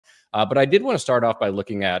But I did want to start off by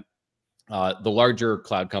looking at the larger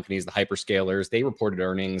cloud companies, the hyperscalers. They reported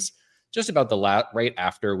earnings just about right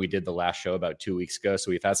after we did the last show about 2 weeks ago.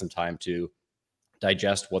 So we've had some time to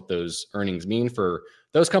digest what those earnings mean for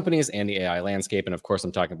those companies and the AI landscape. And of course,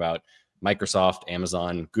 I'm talking about Microsoft,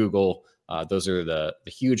 Amazon, Google. Those are the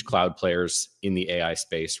huge cloud players in the AI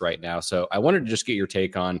space right now. So I wanted to just get your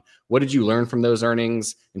take on what did you learn from those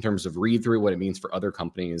earnings in terms of read through, what it means for other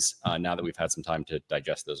companies now that we've had some time to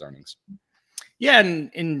digest those earnings. Yeah,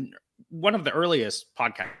 and in one of the earliest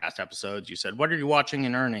podcast episodes, you said, what are you watching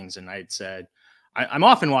in earnings? And I'd said, I'm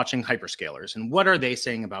often watching hyperscalers and what are they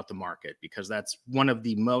saying about the market? Because that's one of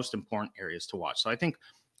the most important areas to watch. So I think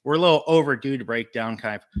we're a little overdue to break down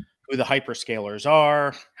kind of who the hyperscalers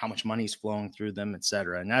are, how much money's flowing through them, et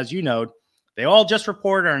cetera. And as you know, they all just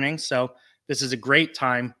report earnings. So this is a great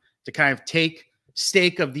time to kind of take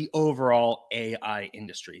stake of the overall AI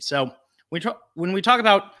industry. So when we talk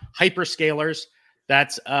about hyperscalers,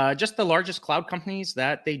 that's just the largest cloud companies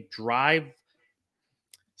that they drive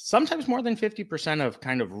sometimes more than 50% of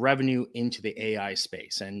kind of revenue into the AI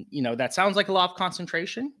space. And, you know, that sounds like a lot of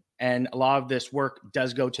concentration, and a lot of this work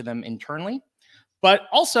does go to them internally, but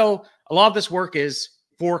also a lot of this work is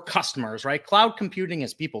for customers, right? Cloud computing,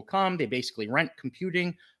 as people come, they basically rent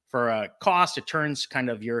computing for a cost. It turns kind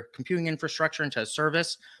of your computing infrastructure into a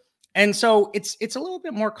service. And so it's a little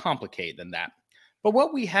bit more complicated than that. But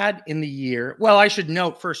what we had in the year, well, I should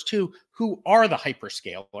note first too, who are the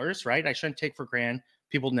hyperscalers, right? I shouldn't take for granted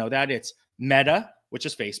people know that. It's Meta, which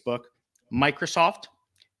is Facebook, Microsoft,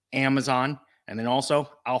 Amazon, and then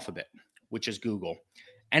also Alphabet, which is Google.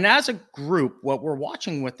 And as a group, what we're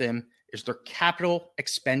watching with them is their capital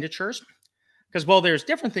expenditures. Because while there's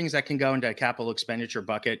different things that can go into a capital expenditure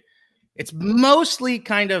bucket, it's mostly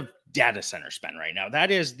kind of data center spend right now.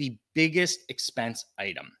 That is the biggest expense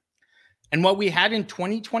item. And what we had in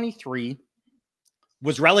 2023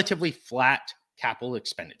 was relatively flat capital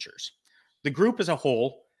expenditures. The group as a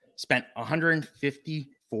whole spent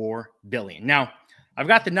 $154 billion. Now, I've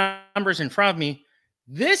got the numbers in front of me.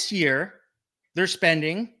 This year, they're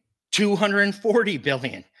spending $240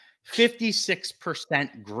 billion,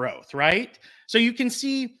 56% growth, right? So you can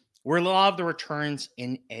see where a lot of the returns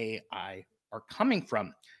in AI are coming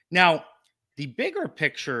from. Now, the bigger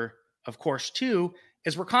picture, of course, too,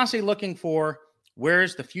 is we're constantly looking for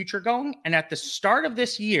where's the future going. And at the start of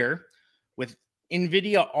this year, with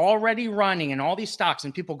NVIDIA already running and all these stocks,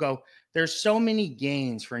 and people go, there's so many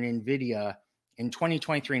gains for an NVIDIA in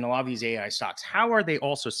 2023 and a lot of these AI stocks. How are they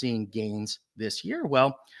also seeing gains this year?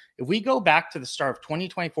 Well, if we go back to the start of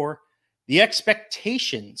 2024, the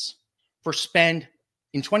expectations for spend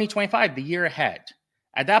in 2025, the year ahead,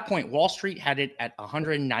 at that point, Wall Street had it at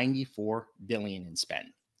 $194 billion in spend.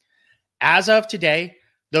 As of today,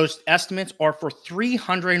 those estimates are for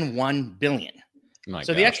 $301 billion.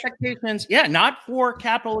 So the expectations, not for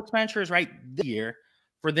capital expenditures right this year,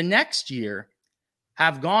 for the next year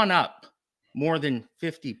have gone up more than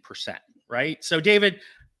 50%, right? So David,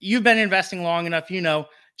 you've been investing long enough, you know,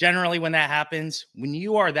 generally when that happens, when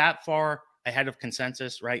you are that far ahead of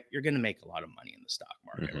consensus, right, you're going to make a lot of money in the stock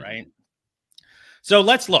market, right? So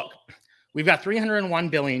let's look. We've got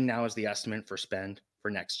 $301 billion now as the estimate for spend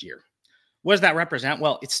for next year. What does that represent?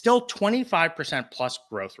 Well, it's still 25% plus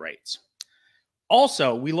growth rates.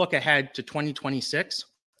 Also, we look ahead to 2026.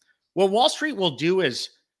 What Wall Street will do is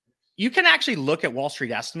you can actually look at Wall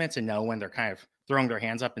Street estimates and know when they're kind of throwing their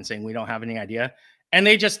hands up and saying, we don't have any idea. And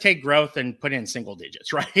they just take growth and put in single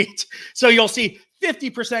digits, right? So you'll see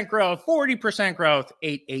 50% growth, 40% growth,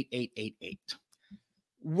 8, 8, 8, 8, 8.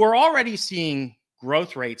 We're already seeing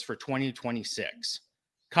growth rates for 2026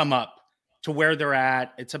 come up to where they're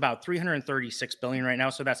at. It's about $336 billion right now.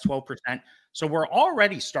 So that's 12%. So we're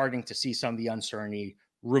already starting to see some of the uncertainty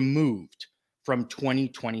removed from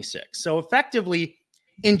 2026. So effectively,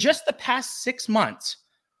 in just the past 6 months,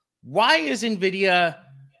 why is NVIDIA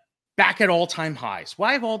back at all-time highs?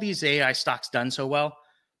 Why have all these AI stocks done so well?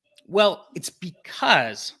 Well, it's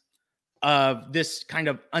because of this kind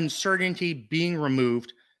of uncertainty being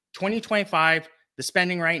removed. 2025, the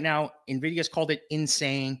spending right now, NVIDIA's called it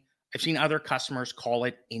insane. I've seen other customers call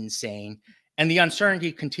it insane. And the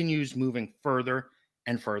uncertainty continues moving further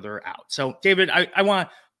and further out. So, David, I want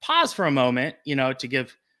to pause for a moment, to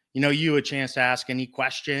give, you a chance to ask any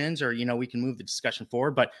questions or, we can move the discussion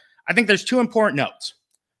forward. But I think there's two important notes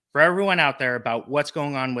for everyone out there about what's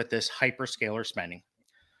going on with this hyperscaler spending.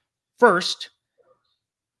 First,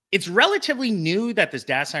 it's relatively new that this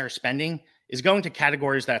data center spending is going to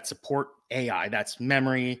categories that support AI. That's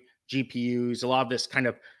memory, GPUs, a lot of this kind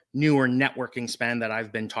of newer networking spend that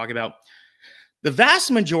I've been talking about. The vast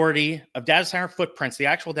majority of data center footprints, the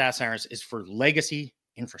actual data centers, is for legacy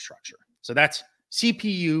infrastructure. So that's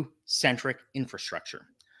CPU-centric infrastructure.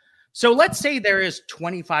 So let's say there is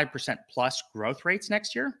 25% plus growth rates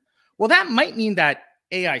next year. Well, that might mean that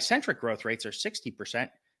AI-centric growth rates are 60%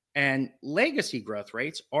 and legacy growth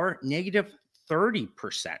rates are negative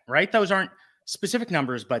 30%, right? Those aren't specific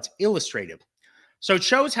numbers, but it's illustrative. So it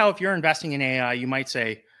shows how if you're investing in AI, you might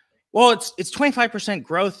say, well, it's 25%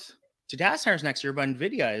 growth to data centers next year, but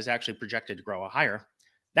NVIDIA is actually projected to grow higher.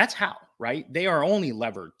 That's how, right? They are only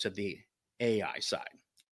levered to the AI side.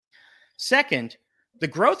 Second, the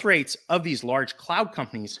growth rates of these large cloud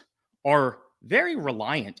companies are very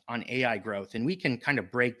reliant on AI growth, and we can kind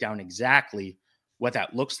of break down exactly what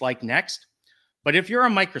that looks like next. But if you're a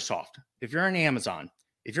Microsoft, if you're an Amazon,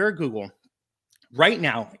 if you're a Google, right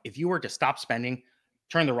now, if you were to stop spending,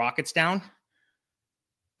 turn the rockets down,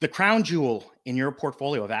 the crown jewel in your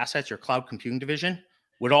portfolio of assets, your cloud computing division,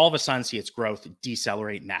 would all of a sudden see its growth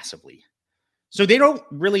decelerate massively. So they don't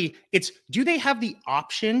really, do they have the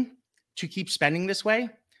option to keep spending this way?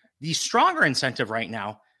 The stronger incentive right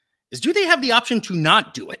now is, do they have the option to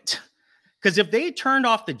not do it? Because if they turned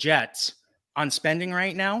off the jets on spending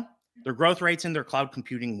right now, their growth rates in their cloud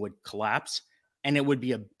computing would collapse, and it would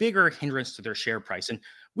be a bigger hindrance to their share price. And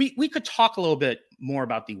we could talk a little bit more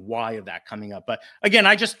about the why of that coming up. But again,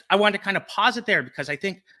 I wanted to kind of pause it there because I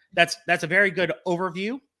think that's a very good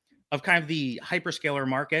overview of kind of the hyperscaler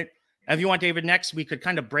market. If you want, David, next, we could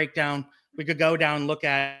kind of break down, we could go down and look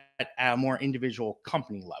at a more individual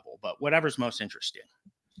company level, but whatever's most interesting.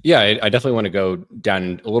 Yeah, I definitely want to go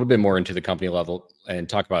down a little bit more into the company level and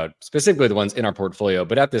talk about specifically the ones in our portfolio,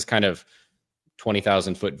 but at this kind of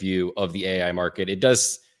 20,000 foot view of the AI market,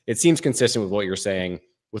 it seems consistent with what you're saying,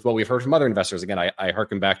 with what we've heard from other investors. Again, I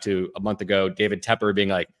harken back to a month ago, David Tepper being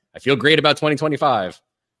like, I feel great about 2025.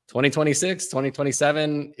 2026,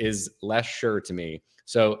 2027 is less sure to me.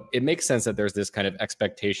 So it makes sense that there's this kind of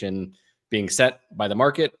expectation being set by the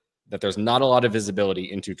market that there's not a lot of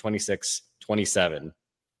visibility into 26, 27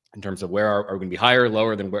 in terms of where are we going to be higher,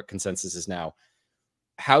 lower than what consensus is now.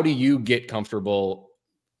 How do you get comfortable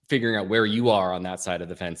figuring out where you are on that side of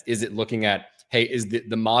the fence? Is it looking at, hey, is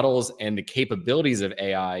the models and the capabilities of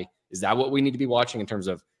AI, is that what we need to be watching in terms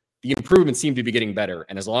of the improvements seem to be getting better?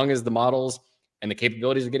 And as long as the models and the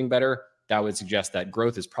capabilities are getting better, that would suggest that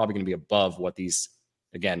growth is probably going to be above what these,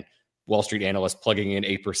 again, Wall Street analysts plugging in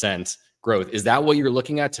 8% growth. Is that what you're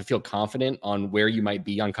looking at to feel confident on where you might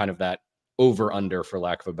be on kind of that over under, for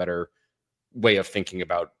lack of a better way of thinking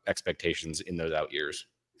about expectations in those out years?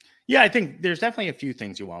 Yeah, I think there's definitely a few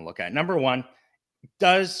things you want to look at. Number one,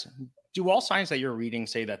 do all signs that you're reading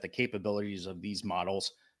say that the capabilities of these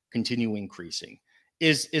models continue increasing?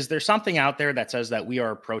 Is there something out there that says that we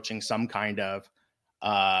are approaching some kind of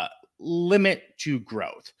limit to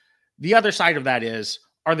growth? The other side of that is,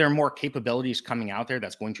 are there more capabilities coming out there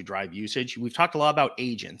that's going to drive usage? We've talked a lot about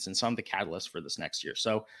agents and some of the catalysts for this next year.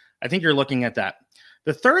 So I think you're looking at that.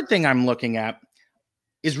 The third thing I'm looking at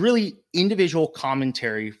is really individual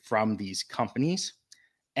commentary from these companies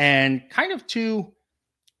and kind of to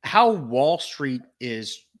how Wall Street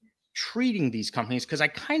is treating these companies. Because I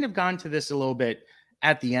kind of got into this a little bit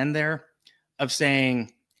at the end there of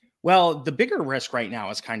saying, well, the bigger risk right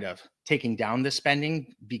now is kind of taking down the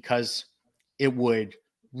spending because it would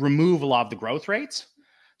remove a lot of the growth rates.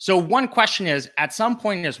 So one question is, at some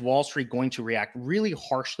point, is Wall Street going to react really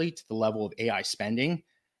harshly to the level of AI spending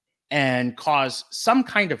and cause some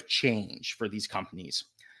kind of change for these companies?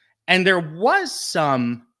 And there was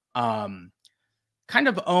some kind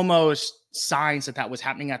of almost signs that was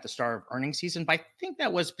happening at the start of earnings season, but I think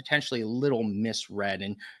that was potentially a little misread.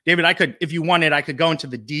 And David, if you wanted, I could go into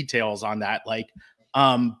the details on that.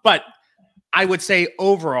 But I would say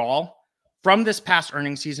overall, from this past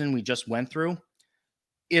earnings season we just went through,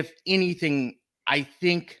 if anything, I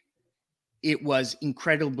think it was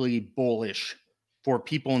incredibly bullish for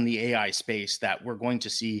people in the AI space that we're going to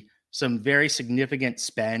see some very significant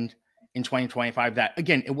spend in 2025 that,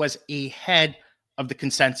 again, it was ahead of the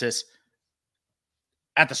consensus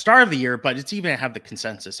at the start of the year, but it's even had the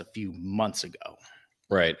consensus a few months ago.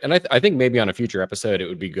 Right. And I think maybe on a future episode, it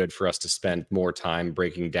would be good for us to spend more time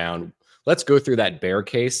breaking down. Let's go through that bear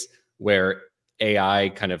case where AI,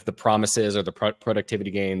 kind of the promises or the productivity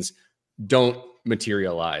gains don't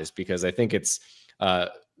materialize, because I think it's,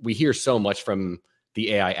 we hear so much from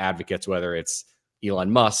the AI advocates, whether it's Elon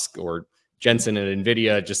Musk or Jensen at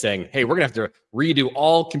NVIDIA, just saying, hey, we're going to have to redo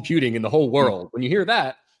all computing in the whole world. When you hear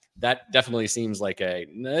that, that definitely seems like this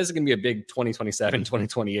is going to be a big 2027,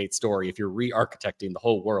 2028 story if you're re-architecting the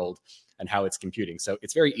whole world and how it's computing. So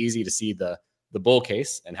it's very easy to see the the bull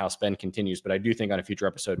case and how spend continues. But I do think on a future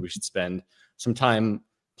episode, we should spend some time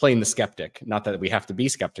playing the skeptic. Not that we have to be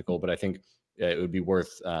skeptical, but I think it would be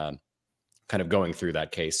worth kind of going through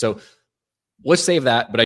that case. So let's save that. But